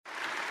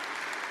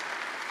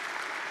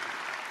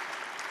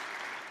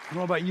I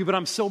don't know about you, but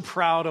I'm so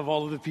proud of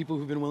all of the people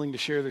who've been willing to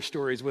share their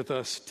stories with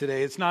us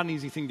today. It's not an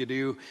easy thing to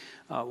do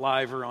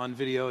live or on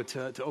video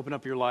to open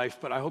up your life,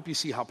 but I hope you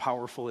see how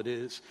powerful it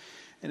is.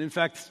 And in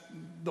fact,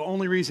 the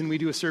only reason we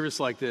do a service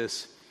like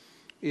this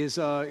is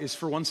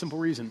for one simple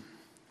reason.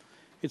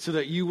 It's so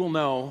that you will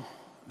know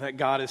that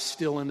God is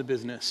still in the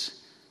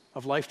business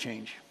of life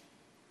change.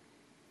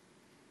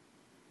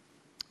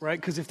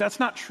 Right? Because if that's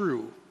not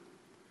true,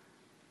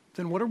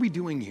 then what are we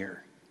doing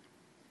here?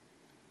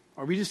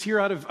 Are we just here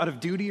out of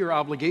duty or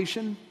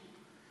obligation?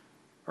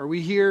 Are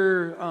we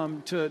here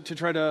to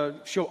try to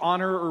show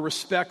honor or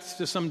respect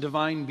to some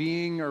divine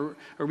being? Or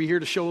are we here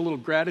to show a little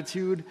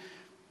gratitude?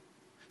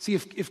 See,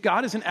 if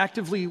God isn't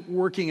actively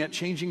working at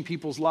changing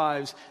people's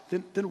lives,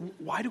 then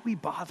why do we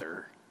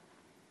bother?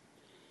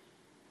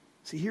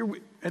 See, here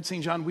at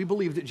St. John, we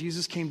believe that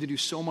Jesus came to do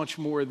so much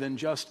more than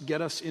just get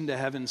us into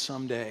heaven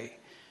someday.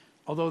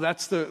 Although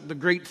that's the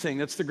great thing,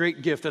 that's the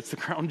great gift, that's the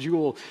crown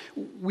jewel.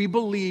 We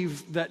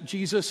believe that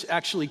Jesus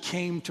actually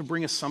came to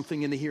bring us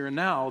something in the here and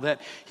now,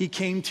 that he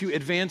came to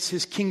advance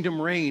his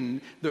kingdom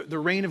reign, the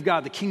reign of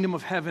God, the kingdom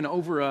of heaven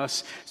over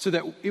us, so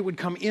that it would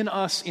come in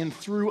us and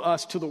through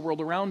us to the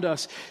world around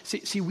us.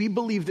 See, we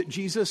believe that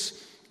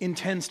Jesus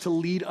intends to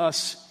lead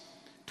us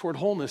toward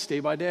wholeness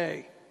day by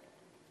day.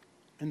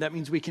 And that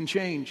means we can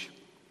change.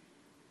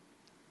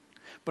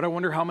 But I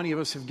wonder how many of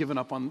us have given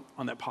up on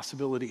that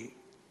possibility.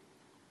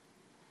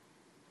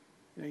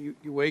 You know,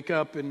 you wake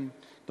up in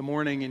the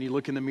morning and you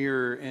look in the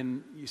mirror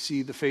and you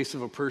see the face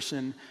of a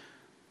person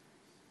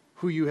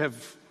who you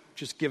have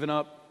just given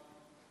up.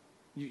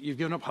 You've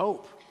given up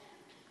hope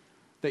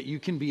that you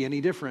can be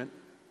any different.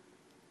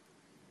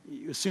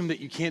 You assume that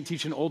you can't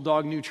teach an old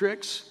dog new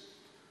tricks,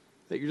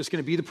 that you're just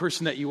going to be the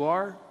person that you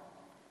are.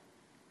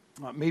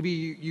 Maybe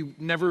you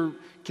never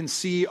can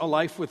see a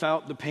life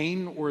without the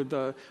pain or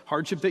the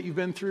hardship that you've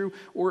been through.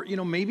 Or,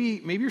 maybe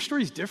your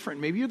story's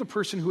different. Maybe you're the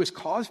person who has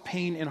caused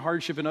pain and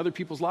hardship in other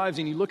people's lives,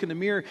 and you look in the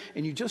mirror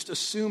and you just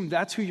assume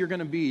that's who you're going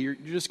to be. You're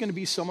just going to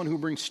be someone who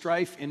brings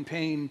strife and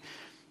pain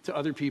to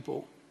other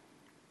people.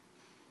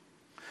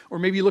 Or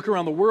maybe you look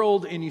around the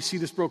world and you see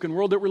this broken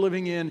world that we're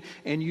living in,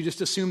 and you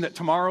just assume that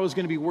tomorrow is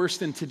going to be worse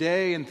than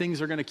today and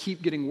things are going to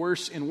keep getting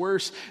worse and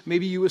worse.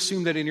 Maybe you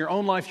assume that in your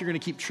own life you're going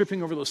to keep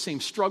tripping over those same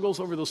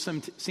struggles, over those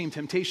same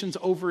temptations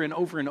over and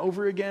over and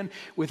over again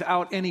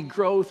without any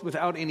growth,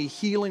 without any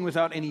healing,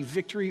 without any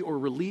victory or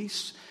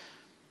release.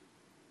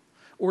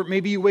 Or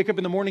maybe you wake up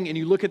in the morning and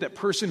you look at that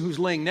person who's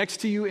laying next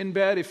to you in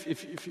bed,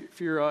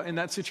 if you're in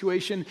that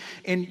situation,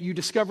 and you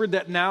discovered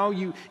that now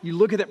you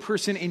look at that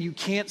person and you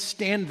can't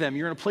stand them.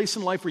 You're in a place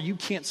in life where you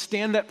can't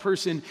stand that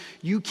person,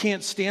 you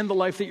can't stand the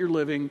life that you're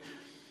living,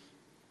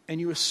 and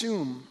you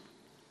assume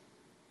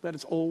that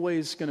it's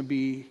always going to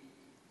be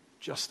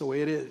just the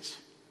way it is.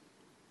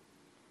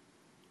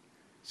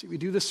 See, we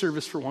do this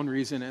service for one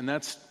reason, and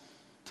that's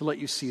to let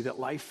you see that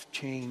life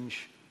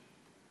change,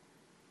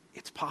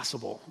 it's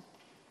possible.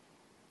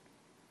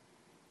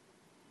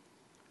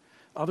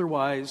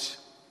 Otherwise,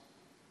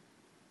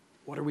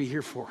 what are we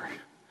here for? I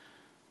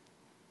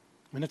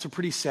mean, it's a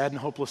pretty sad and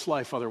hopeless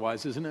life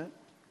otherwise, isn't it?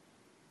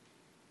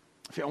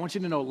 I want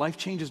you to know life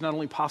change is not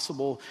only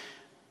possible,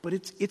 but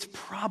it's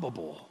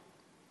probable.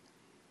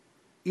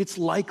 It's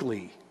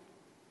likely.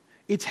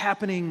 It's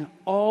happening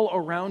all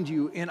around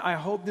you, and I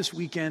hope this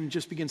weekend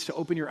just begins to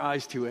open your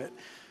eyes to it.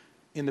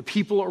 In the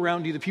people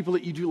around you, the people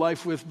that you do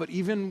life with, but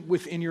even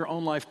within your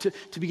own life,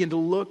 to begin to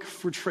look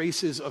for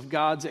traces of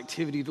God's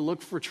activity, to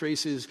look for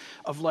traces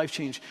of life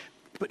change.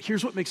 But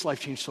here's what makes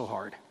life change so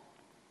hard.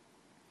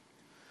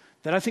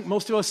 That I think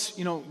most of us,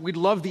 we'd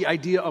love the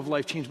idea of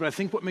life change, but I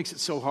think what makes it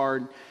so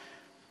hard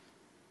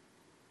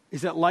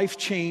is that life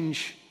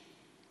change,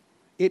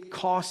 it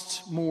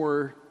costs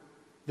more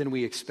than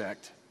we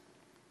expect.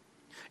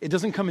 It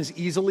doesn't come as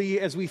easily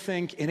as we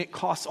think, and it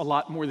costs a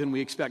lot more than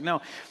we expect.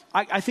 Now,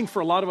 I think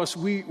for a lot of us,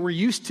 we're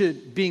used to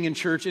being in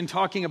church and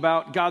talking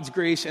about God's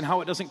grace and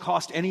how it doesn't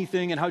cost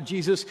anything and how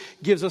Jesus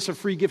gives us a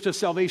free gift of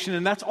salvation,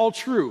 and that's all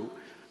true.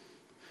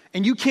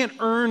 And you can't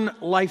earn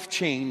life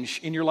change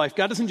in your life.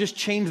 God doesn't just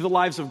change the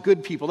lives of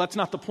good people. That's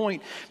not the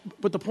point.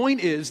 But the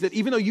point is that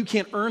even though you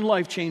can't earn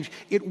life change,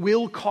 it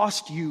will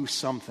cost you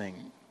something.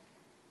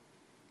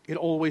 It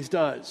always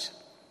does.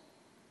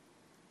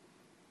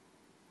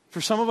 For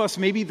some of us,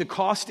 maybe the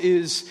cost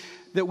is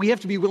that we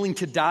have to be willing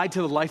to die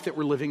to the life that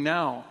we're living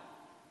now.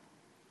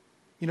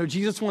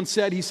 Jesus once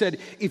said, he said,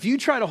 if you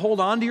try to hold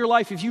on to your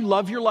life, if you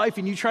love your life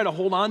and you try to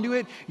hold on to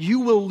it, you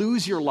will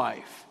lose your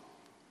life.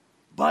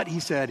 But, he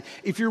said,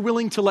 if you're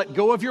willing to let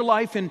go of your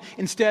life and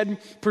instead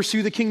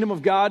pursue the kingdom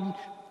of God,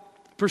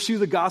 pursue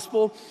the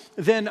gospel,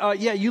 then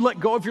you let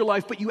go of your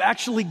life, but you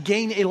actually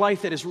gain a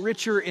life that is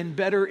richer and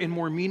better and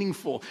more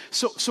meaningful.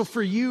 So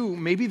for you,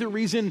 maybe the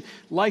reason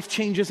life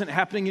change isn't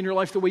happening in your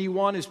life the way you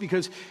want is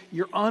because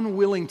you're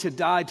unwilling to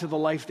die to the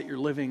life that you're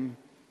living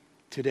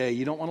today.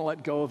 You don't want to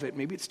let go of it.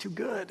 Maybe it's too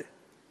good.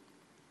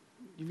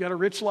 You've got a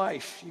rich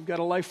life. You've got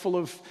a life full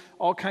of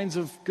all kinds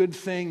of good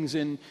things,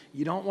 and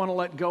you don't want to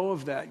let go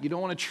of that. You don't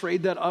want to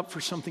trade that up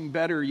for something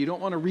better. You don't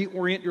want to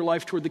reorient your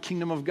life toward the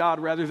kingdom of God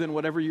rather than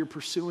whatever you're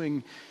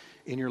pursuing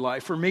in your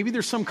life. Or maybe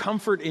there's some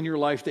comfort in your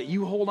life that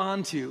you hold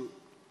on to.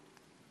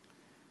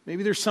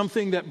 Maybe there's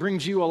something that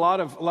brings you a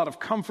lot of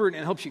comfort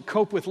and helps you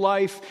cope with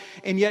life,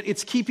 and yet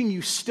it's keeping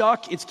you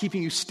stuck, it's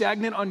keeping you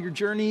stagnant on your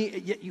journey,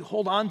 yet you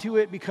hold on to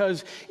it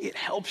because it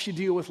helps you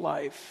deal with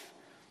life.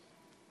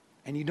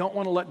 And you don't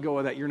want to let go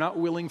of that. You're not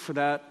willing for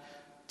that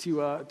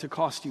to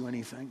cost you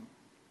anything.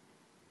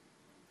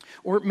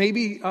 Or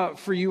maybe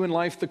for you in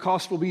life, the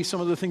cost will be some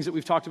of the things that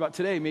we've talked about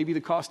today. Maybe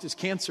the cost is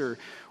cancer,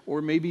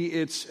 or maybe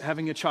it's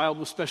having a child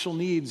with special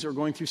needs, or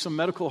going through some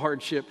medical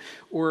hardship,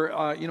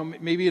 or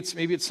maybe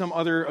it's some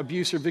other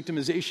abuse or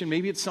victimization.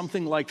 Maybe it's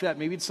something like that.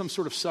 Maybe it's some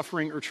sort of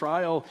suffering or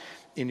trial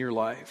in your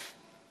life.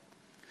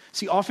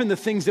 See, often the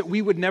things that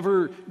we would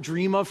never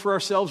dream of for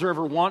ourselves or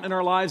ever want in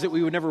our lives, that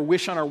we would never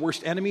wish on our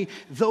worst enemy,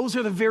 those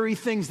are the very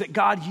things that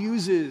God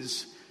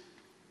uses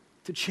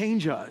to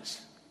change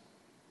us.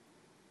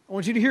 I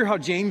want you to hear how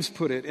James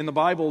put it in the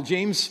Bible.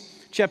 James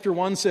chapter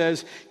 1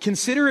 says,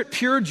 "Consider it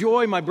pure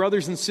joy, my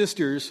brothers and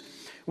sisters,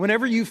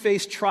 whenever you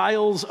face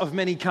trials of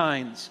many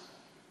kinds."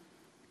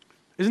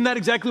 Isn't that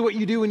exactly what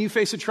you do when you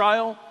face a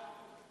trial?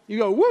 You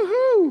go,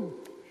 woohoo!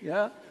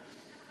 Yeah?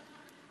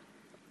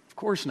 Of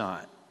course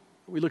not.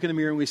 We look in the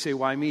mirror and we say,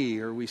 why me?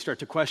 Or we start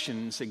to question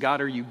and say, God,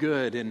 are you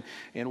good?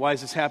 And why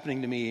is this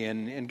happening to me?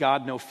 And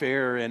God, no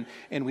fair. And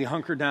we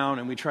hunker down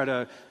and we try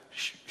to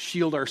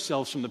shield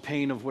ourselves from the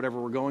pain of whatever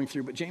we're going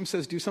through. But James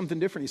says, do something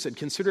different. He said,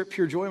 consider it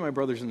pure joy, my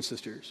brothers and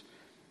sisters,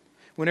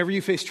 whenever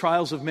you face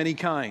trials of many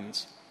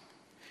kinds,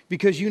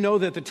 because you know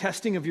that the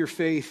testing of your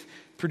faith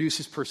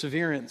produces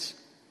perseverance.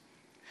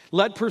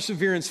 Let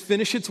perseverance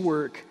finish its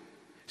work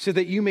so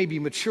that you may be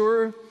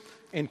mature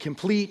and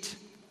complete,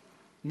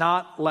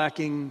 not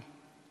lacking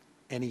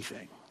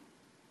anything.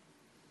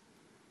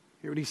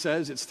 Hear what he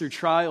says? It's through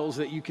trials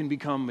that you can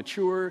become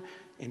mature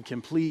and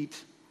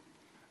complete,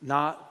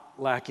 not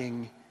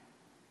lacking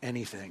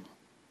anything.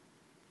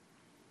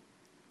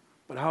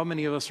 But how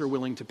many of us are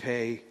willing to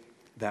pay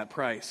that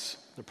price?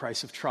 The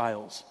price of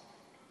trials,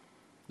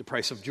 the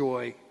price of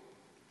joy.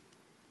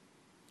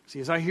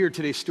 See, as I hear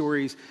today's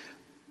stories,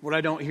 what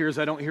I don't hear is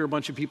I don't hear a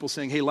bunch of people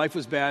saying, hey, life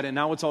was bad and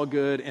now it's all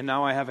good and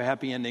now I have a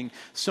happy ending.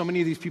 So many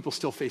of these people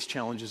still face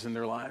challenges in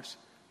their lives.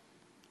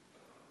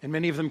 And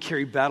many of them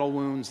carry battle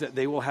wounds that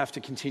they will have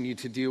to continue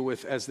to deal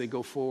with as they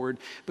go forward.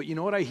 But you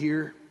know what I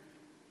hear?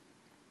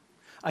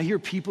 I hear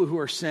people who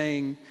are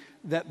saying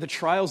that the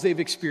trials they've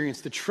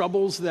experienced, the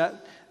troubles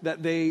that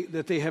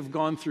they have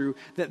gone through,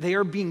 that they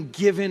are being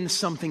given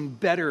something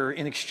better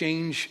in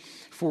exchange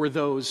for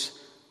those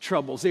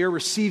troubles. They are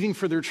receiving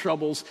for their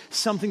troubles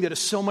something that is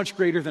so much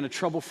greater than a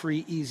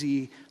trouble-free,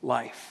 easy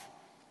life.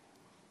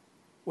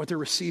 What they're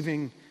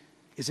receiving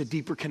is a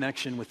deeper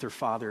connection with their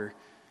Father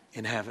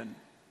in heaven.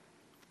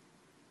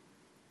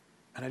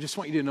 And I just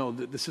want you to know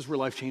that this is where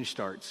life change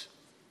starts.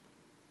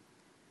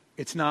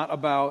 It's not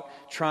about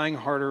trying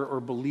harder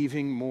or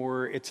believing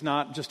more. It's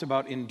not just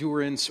about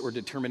endurance or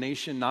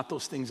determination, not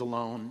those things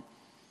alone.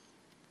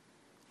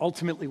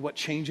 Ultimately, what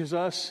changes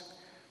us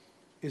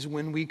is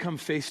when we come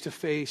face to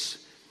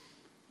face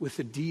with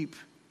the deep,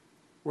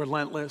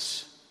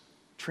 relentless,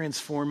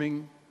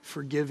 transforming,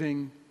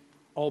 forgiving,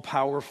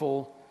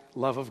 all-powerful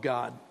love of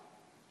God.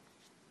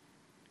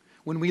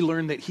 When we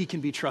learn that He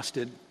can be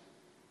trusted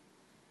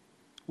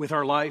with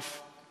our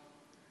life,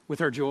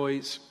 with our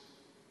joys,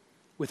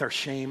 with our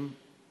shame,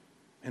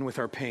 and with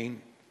our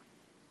pain.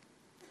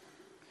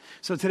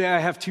 So today I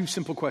have two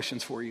simple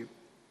questions for you.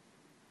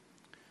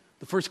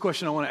 The first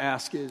question I want to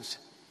ask is,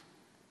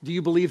 do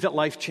you believe that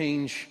life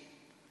change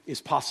is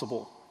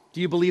possible?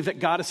 Do you believe that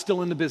God is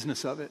still in the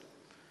business of it?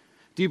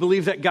 Do you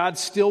believe that God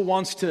still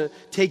wants to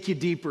take you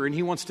deeper and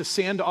He wants to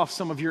sand off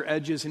some of your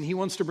edges and He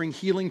wants to bring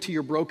healing to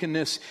your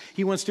brokenness?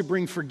 He wants to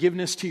bring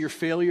forgiveness to your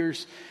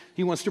failures.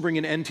 He wants to bring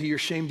an end to your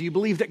shame. Do you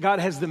believe that God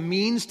has the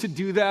means to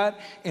do that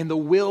and the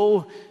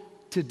will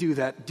to do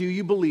that? Do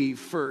you believe,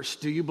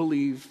 first, do you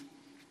believe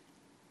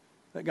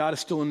that God is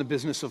still in the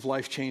business of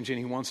life change and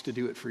He wants to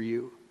do it for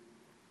you?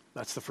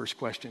 That's the first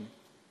question.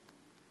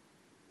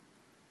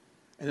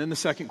 And then the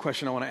second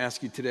question I want to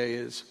ask you today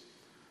is,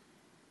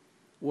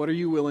 what are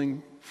you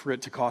willing for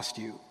it to cost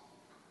you?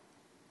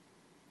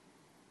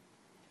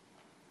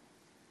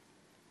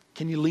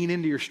 Can you lean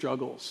into your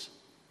struggles?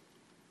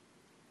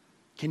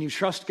 Can you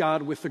trust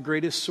God with the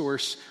greatest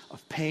source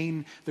of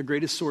pain, the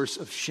greatest source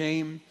of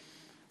shame,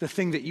 the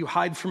thing that you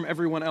hide from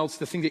everyone else,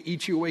 the thing that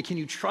eats you away? Can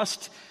you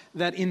trust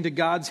that into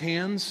God's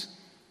hands?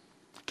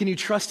 Can you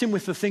trust Him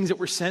with the things that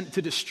were sent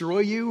to destroy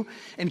you?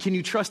 And can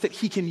you trust that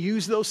He can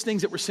use those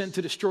things that were sent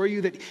to destroy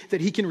you,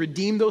 that He can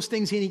redeem those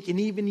things, and He can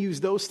even use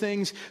those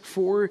things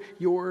for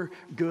your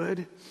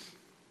good?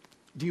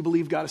 Do you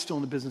believe God is still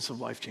in the business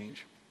of life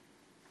change?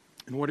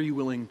 And what are you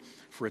willing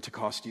for it to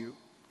cost you?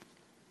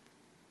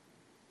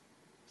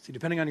 See,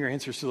 depending on your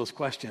answers to those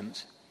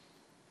questions,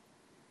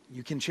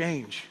 you can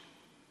change.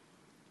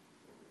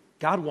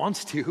 God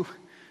wants to.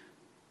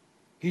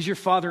 He's your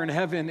Father in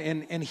heaven,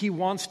 and He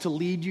wants to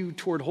lead you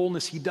toward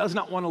wholeness. He does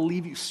not want to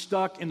leave you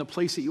stuck in the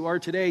place that you are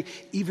today,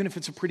 even if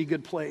it's a pretty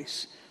good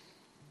place.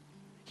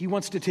 He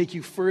wants to take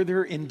you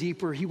further and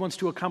deeper. He wants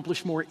to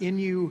accomplish more in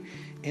you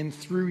and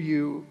through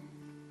you.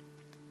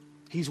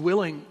 He's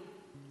willing.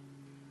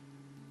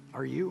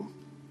 Are you?